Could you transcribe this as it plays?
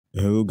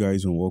Hello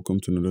guys, and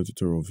welcome to another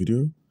tutorial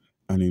video.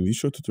 And in this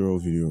short tutorial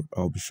video,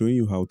 I'll be showing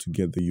you how to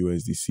get the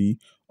USDC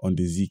on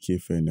the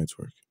ZK Fair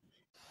network.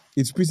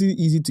 It's pretty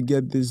easy to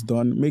get this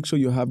done. Make sure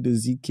you have the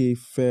ZK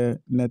Fair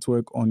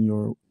network on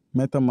your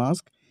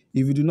MetaMask.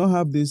 If you do not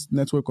have this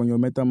network on your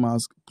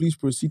MetaMask, please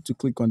proceed to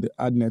click on the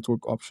Add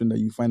Network option that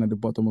you find at the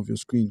bottom of your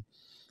screen.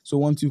 So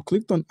once you've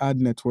clicked on Add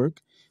Network,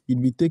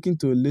 you'd be taken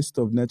to a list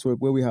of network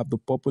where we have the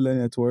popular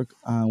network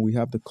and we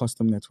have the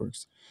custom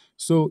networks.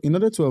 So in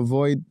order to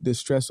avoid the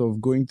stress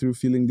of going through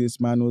filling this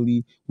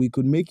manually, we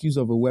could make use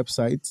of a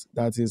website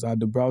that is at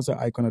the browser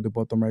icon at the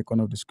bottom right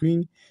corner of the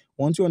screen.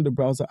 Once you're on the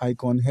browser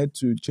icon, head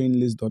to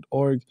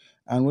chainlist.org,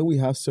 and when we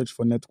have search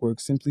for network,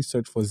 simply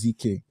search for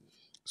ZK.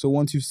 So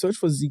once you search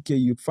for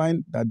ZK, you'd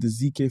find that the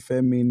ZK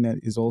Fair mainnet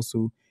is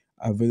also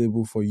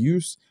available for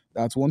use.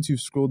 That's once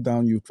you've scrolled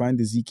down, you find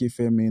the ZK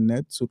Fair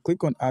mainnet. So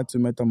click on Add to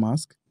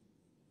MetaMask.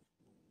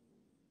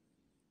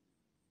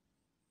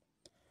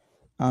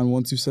 And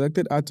once you've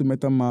selected Add to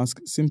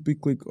MetaMask, simply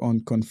click on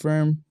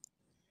Confirm.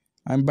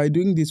 And by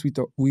doing this,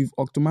 we've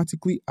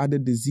automatically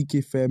added the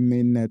ZK Fair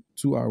mainnet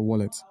to our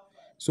wallet.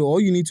 So all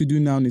you need to do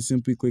now is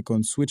simply click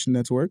on Switch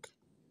Network.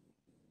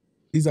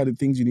 These are the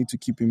things you need to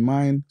keep in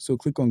mind. So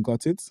click on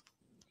Got It.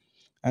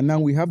 And now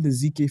we have the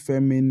ZK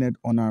Fair mainnet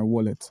on our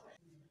wallet.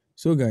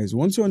 So guys,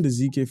 once you're on the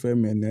ZK Fair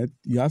mainnet,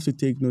 you have to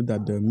take note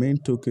that the main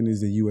token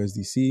is the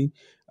USDC.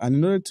 And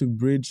in order to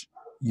bridge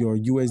your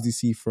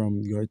USDC from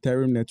your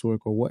Ethereum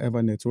network or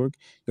whatever network,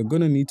 you're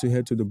going to need to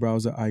head to the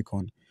browser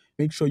icon.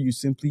 Make sure you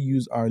simply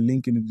use our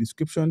link in the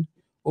description,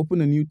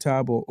 open a new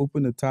tab or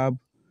open a tab,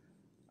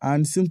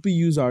 and simply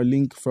use our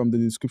link from the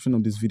description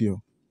of this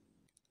video.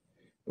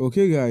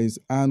 Okay guys,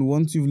 and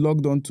once you've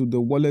logged on to the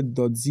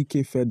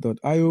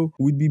wallet.zkfair.io,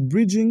 we'll be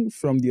bridging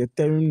from the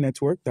Ethereum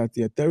network, that's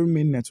the Ethereum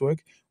main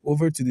network,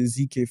 over to the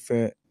ZK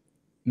Fair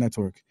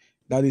network.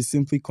 That is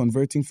simply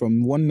converting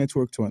from one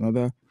network to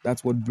another.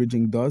 That's what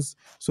bridging does.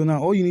 So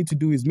now all you need to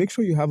do is make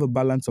sure you have a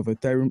balance of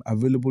Ethereum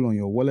available on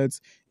your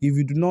wallets. If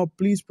you do not,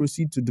 please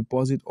proceed to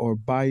deposit or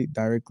buy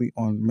directly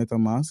on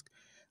MetaMask,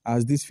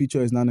 as this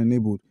feature is not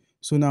enabled.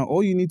 So now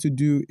all you need to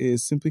do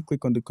is simply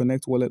click on the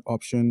Connect Wallet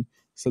option,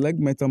 select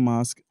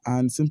MetaMask,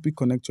 and simply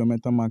connect your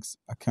MetaMask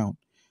account.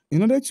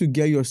 In order to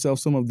get yourself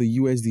some of the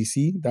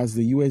USDC, that's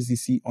the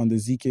USDC on the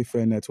ZK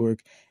Fair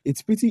network,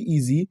 it's pretty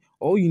easy.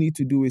 All you need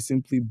to do is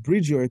simply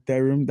bridge your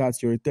Ethereum,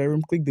 that's your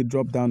Ethereum, click the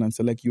drop down and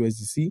select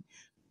USDC.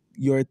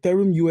 Your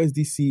Ethereum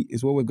USDC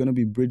is what we're going to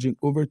be bridging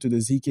over to the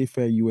ZK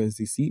Fair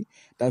USDC.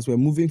 That's we're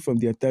moving from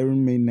the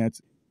Ethereum mainnet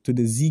to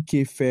the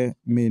ZK Fair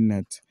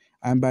mainnet.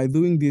 And by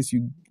doing this,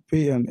 you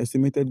pay an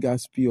estimated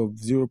gas fee of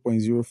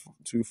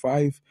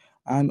 0.025.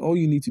 And all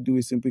you need to do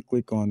is simply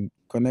click on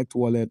Connect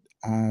Wallet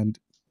and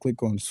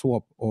click on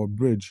Swap or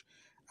Bridge.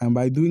 And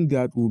by doing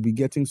that, we'll be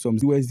getting some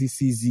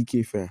USDC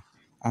ZK Fair.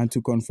 And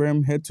to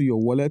confirm, head to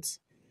your wallet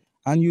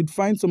and you'd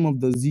find some of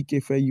the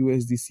ZK Fair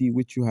USDC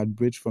which you had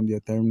bridged from the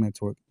Ethereum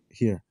network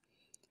here.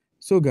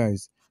 So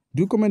guys,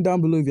 do comment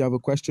down below if you have a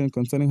question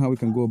concerning how we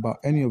can go about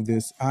any of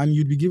this, and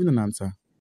you'd be given an answer.